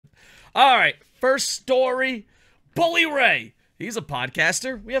All right, first story. Bully Ray. He's a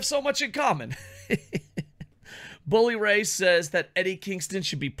podcaster. We have so much in common. Bully Ray says that Eddie Kingston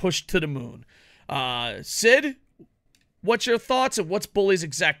should be pushed to the moon. Sid, what's your thoughts and what's Bully's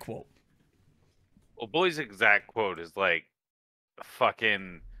exact quote? Well, Bully's exact quote is like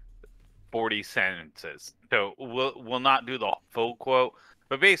fucking 40 sentences. So we'll not do the full quote,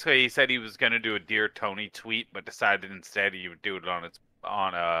 but basically he said he was going to do a Dear Tony tweet, but decided instead he would do it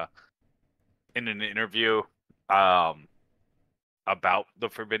in an interview about the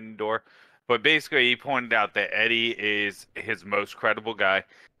Forbidden Door. But basically he pointed out that Eddie is his most credible guy,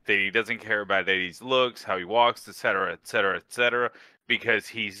 that he doesn't care about Eddie's looks, how he walks, etc., etc., etc., because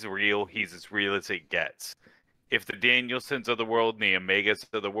he's real. He's as real as it gets. If the Danielsons of the world and the Omegas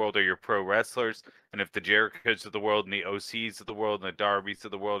of the world are your pro wrestlers, and if the Jerichos of the world and the OCs of the world and the Darbys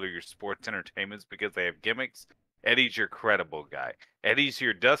of the world are your sports entertainments because they have gimmicks, Eddie's your credible guy. Eddie's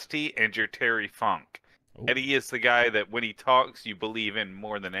your Dusty and your Terry Funk. Ooh. Eddie is the guy that when he talks, you believe in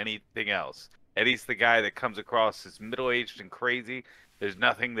more than anything else. Eddie's the guy that comes across as middle-aged and crazy. There's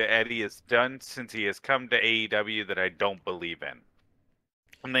nothing that Eddie has done since he has come to AEW that I don't believe in.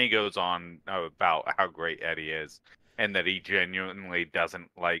 And then he goes on about how great Eddie is and that he genuinely doesn't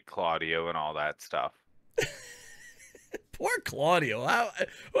like Claudio and all that stuff. Poor Claudio.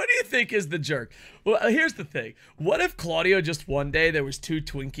 What do you think is the jerk? Well, here's the thing. What if Claudio just one day there was two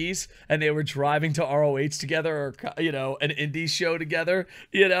Twinkies and they were driving to ROH together or, an indie show together,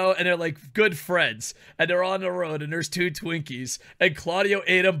 and they're like good friends and they're on the road and there's two Twinkies and Claudio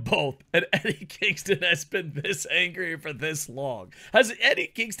ate them both and Eddie Kingston has been this angry for this long. Has Eddie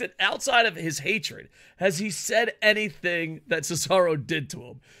Kingston, outside of his hatred, has he said anything that Cesaro did to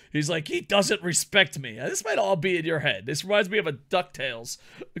him? He's like, he doesn't respect me. This might all be in your head. This reminds me of a DuckTales.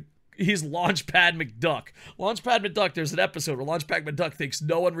 He's Launchpad McDuck. Launchpad McDuck, there's an episode where Launchpad McDuck thinks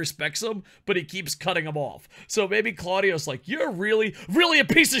no one respects him, but he keeps cutting him off. So maybe Claudio's like, you're really, really a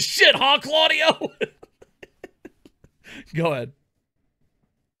piece of shit, huh, Claudio? Go ahead.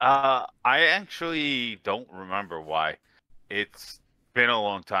 I actually don't remember why. It's been a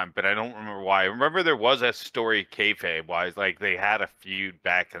long time, but I don't remember why. I remember there was a story kayfabe-wise, like they had a feud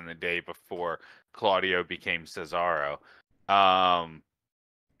back in the day before Claudio became Cesaro. I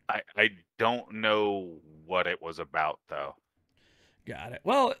don't know what it was about, though. Got it.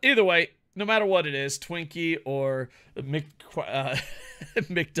 Well, either way, no matter what it is, Twinkie or McDuck,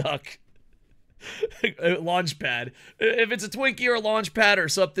 Launchpad. If it's a Twinkie or a Launchpad or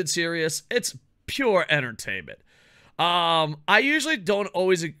something serious, it's pure entertainment. I usually don't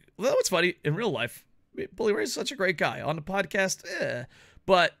always. Well, it's funny in real life. Bully Ray's such a great guy on the podcast,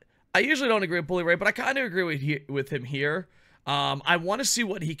 but I usually don't agree with Bully Ray. But I kind of agree with him here. I want to see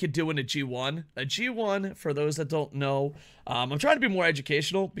what he could do in a G1. A G1, for those that don't know, I'm trying to be more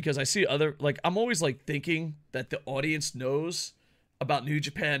educational because I see I'm always thinking that the audience knows about New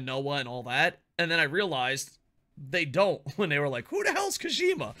Japan, Noah, and all that. And then I realized they don't when they were like, who the hell's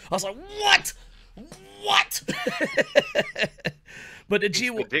Kojima? I was like, what? What? But the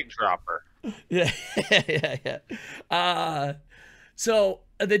G1. The dick dropper. Yeah. So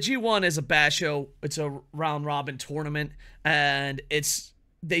the G1 is a basho. It's a round robin tournament, and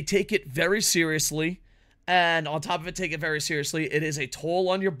they take it very seriously. And on top of it, take it very seriously. It is a toll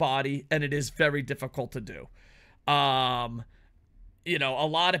on your body, and it is very difficult to do. A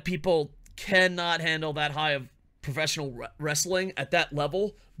lot of people cannot handle that high of professional wrestling at that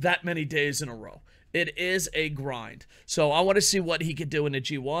level that many days in a row. It is a grind. So I want to see what he could do in the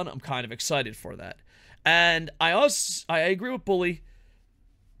G1. I'm kind of excited for that. And I agree with Bully,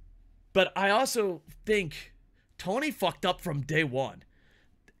 but I also think Tony fucked up from day one.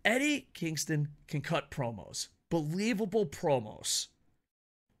 Eddie Kingston can cut promos. Believable promos.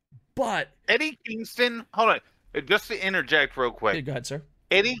 But Eddie Kingston, hold on. Just to interject real quick. Yeah, go ahead, sir.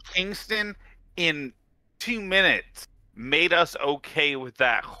 Eddie Kingston, in 2 minutes, made us okay with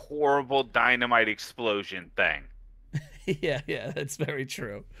that horrible dynamite explosion thing. yeah, that's very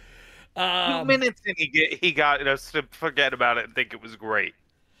true. 2 minutes and he got us to forget about it and think it was great.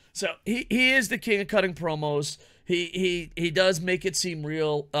 So he is the king of cutting promos. He does make it seem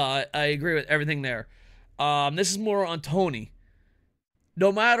real. I agree with everything there. This is more on Tony.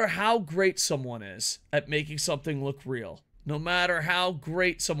 No matter how great someone is at making something look real, no matter how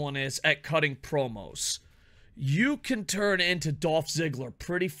great someone is at cutting promos, you can turn into Dolph Ziggler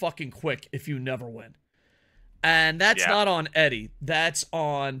pretty fucking quick if you never win. And that's not on Eddie. That's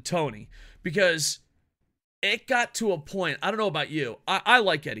on Tony. Because it got to a point, I don't know about you, I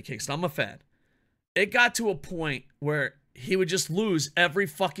like Eddie Kingston, I'm a fan. It got to a point where he would just lose every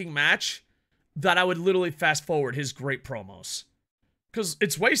fucking match that I would literally fast forward his great promos. Because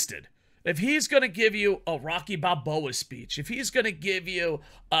it's wasted. If he's going to give you a Rocky Balboa speech, if he's going to give you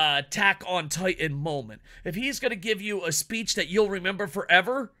a Attack on Titan moment, if he's going to give you a speech that you'll remember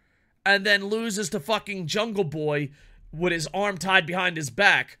forever, and then loses to fucking Jungle Boy with his arm tied behind his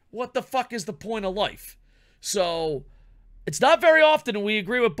back, what the fuck is the point of life? So, it's not very often we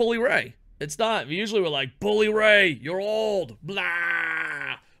agree with Bully Ray. It's not. Usually we're like, Bully Ray, you're old,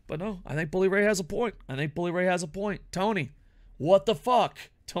 blah. But no, I think Bully Ray has a point. I think Bully Ray has a point. Tony, what the fuck?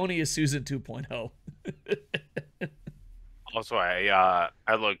 Tony is Susan 2.0. Also, I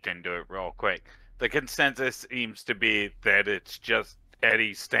looked into it real quick. The consensus seems to be that it's just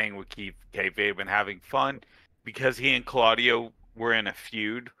Eddie staying with kayfabe and having fun because he and Claudio were in a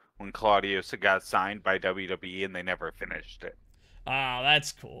feud when Claudio got signed by WWE and they never finished it. Ah,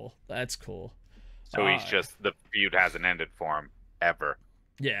 that's cool. That's cool. So he's just, the feud hasn't ended for him ever.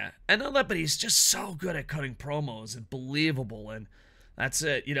 Yeah, and not that, but he's just so good at cutting promos and believable, and that's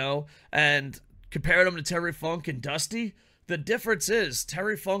it, you know? And compared him to Terry Funk and Dusty, the difference is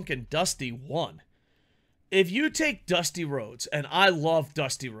Terry Funk and Dusty won. If you take Dusty Rhodes, and I love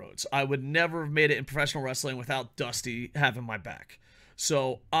Dusty Rhodes, I would never have made it in professional wrestling without Dusty having my back.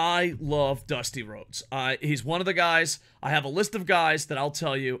 So I love Dusty Rhodes. He's one of the guys. I have a list of guys that I'll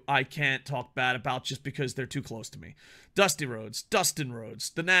tell you I can't talk bad about just because they're too close to me. Dusty Rhodes, Dustin Rhodes,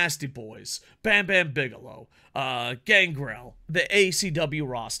 the Nasty Boys, Bam Bam Bigelow, Gangrel, the ACW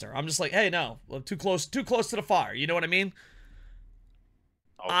roster. I'm just like, hey, no, too close to the fire. You know what I mean?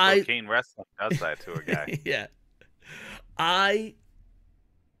 Cocaine wrestling does that to a guy. Yeah. I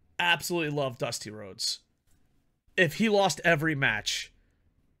absolutely love Dusty Rhodes. If he lost every match,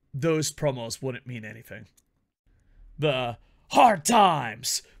 those promos wouldn't mean anything. The hard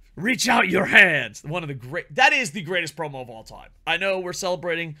times, reach out your hands. That is the greatest promo of all time. I know we're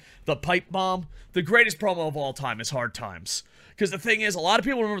celebrating the pipe bomb. The greatest promo of all time is hard times. Because the thing is, a lot of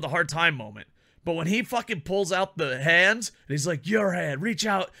people remember the hard time moment. But when he fucking pulls out the hands, and he's like, your hand, reach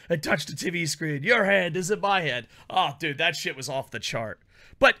out and touch the TV screen. Your hand isn't my hand. Oh, dude, that shit was off the chart.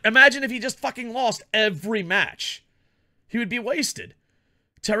 But imagine if he just fucking lost every match. He would be wasted.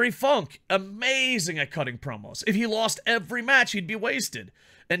 Terry Funk, amazing at cutting promos. If he lost every match, he'd be wasted.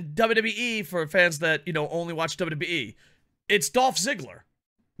 And WWE, for fans that, you know, only watch WWE, it's Dolph Ziggler.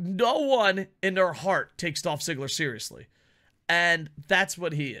 No one in their heart takes Dolph Ziggler seriously. And that's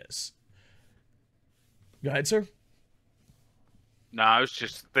what he is. Go ahead, sir. No, I was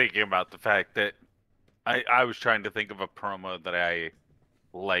just thinking about the fact that I was trying to think of a promo that I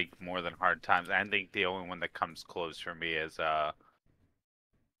like more than Hard Times. I think the only one that comes close for me is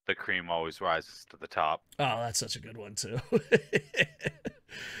the cream always rises to the top. Oh, that's such a good one too.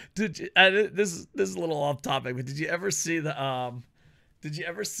 Did you? This is a little off topic, but did you ever see the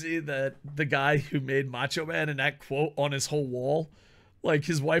guy who made Macho Man and that quote on his whole wall? Like,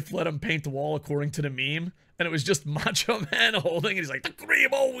 his wife let him paint the wall according to the meme, and it was just Macho Man holding, and he's like, the cream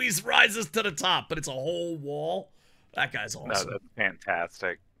always rises to the top, but it's a whole wall. That guy's awesome. No, that's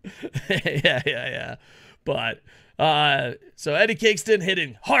fantastic. Yeah. But, so Eddie Kingston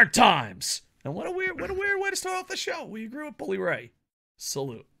hitting hard times. And what a weird way to start off the show. We agree with Bully Ray.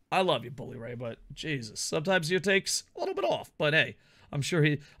 Salute. I love you, Bully Ray, but Jesus, sometimes your take's a little bit off, but hey. I'm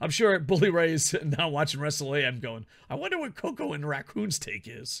sure Bully Ray is sitting down watching Wrestle AM going, I wonder what Koco and Raccoon's take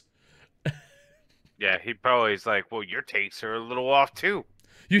is. Yeah, he probably is like, well, your takes are a little off too.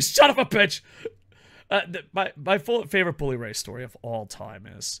 You son of a bitch! My favorite Bully Ray story of all time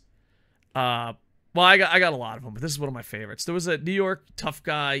is, well, I got a lot of them, but this is one of my favorites. There was a New York tough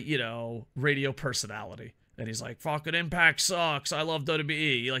guy, you know, radio personality, and he's like, fucking Impact sucks, I love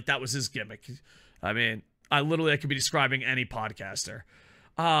WWE. Like, that was his gimmick. I mean, I could be describing any podcaster.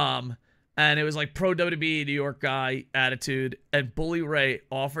 And it was like pro WWE New York guy attitude, and Bully Ray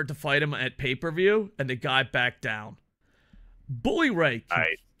offered to fight him at pay-per-view, and the guy backed down. Bully Ray can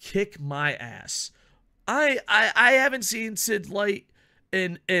kick my ass. I haven't seen SidsLight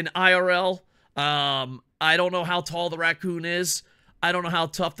in IRL. I don't know how tall the raccoon is. I don't know how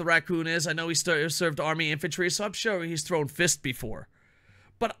tough the raccoon is. I know he served Army infantry, so I'm sure he's thrown fists before.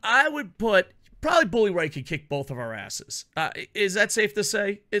 But I would put... Probably Bully Ray could kick both of our asses. Is that safe to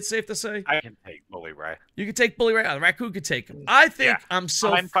say? It's safe to say? I can take Bully Ray. You can take Bully Ray. The raccoon could take him. I think I'm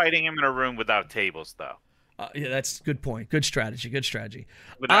fighting him in a room without tables, though. Yeah, that's a good point. Good strategy.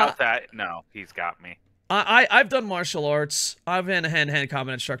 Without that, no, he's got me. I've done martial arts. I've been a hand-to-hand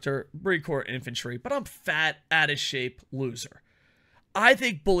combat instructor, Marine Corps infantry, but I'm fat, out of shape, loser. I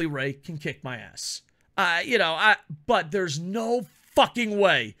think Bully Ray can kick my ass. But there's no fucking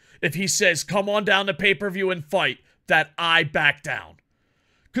way if he says, come on down to pay-per-view and fight, that I back down.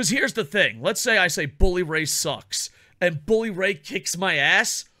 Because here's the thing. Let's say I say Bully Ray sucks, and Bully Ray kicks my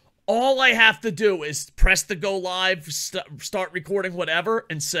ass. All I have to do is press the go live, start recording whatever,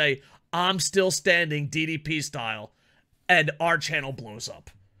 and say, I'm still standing DDP style, and our channel blows up.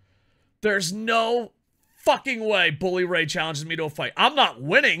 There's no fucking way Bully Ray challenges me to a fight. I'm not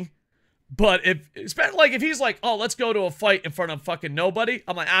winning, but if he's like, oh, let's go to a fight in front of fucking nobody,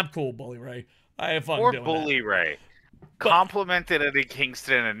 I'm like, I'm cool, Bully Ray. I ain't fucking doing Bully that. Ray complimented Eddie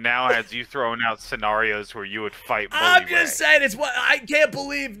Kingston, and now has you throwing out scenarios where you would fight Bully Ray. I'm just saying, it's what I can't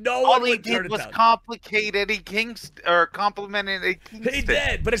believe no one would turn it down. All he did was complicate Eddie Kingston, or complimented Eddie Kingston. He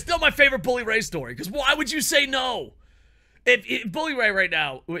did, but it's still my favorite Bully Ray story, because why would you say no? If Bully Ray right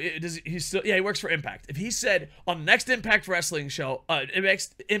now, he works for Impact. If he said on the next Impact Wrestling show,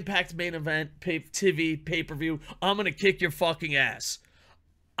 next Impact main event, TV, pay-per-view, I'm gonna kick your fucking ass,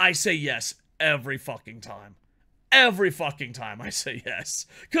 I say yes every fucking time. Every fucking time I say yes.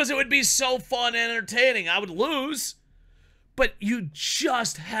 Because it would be so fun and entertaining. I would lose. But you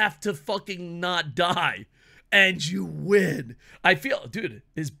just have to fucking not die. And you win. I feel, dude,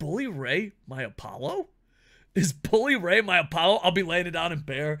 is Bully Ray my Apollo? Is Bully Ray my Apollo? I'll be laying it down in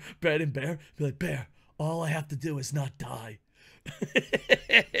bed in Bear. Be like, Bear, all I have to do is not die.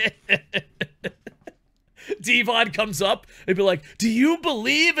 Devon comes up and be like, do you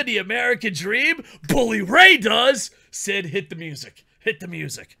believe in the American dream? Bully Ray does. Sid, hit the music. Hit the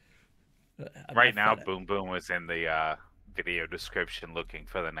music. Right now, Boom Boom was in the video description looking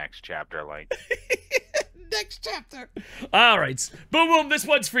for the next chapter link. Next chapter. All right. Boom Boom, this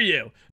one's for you.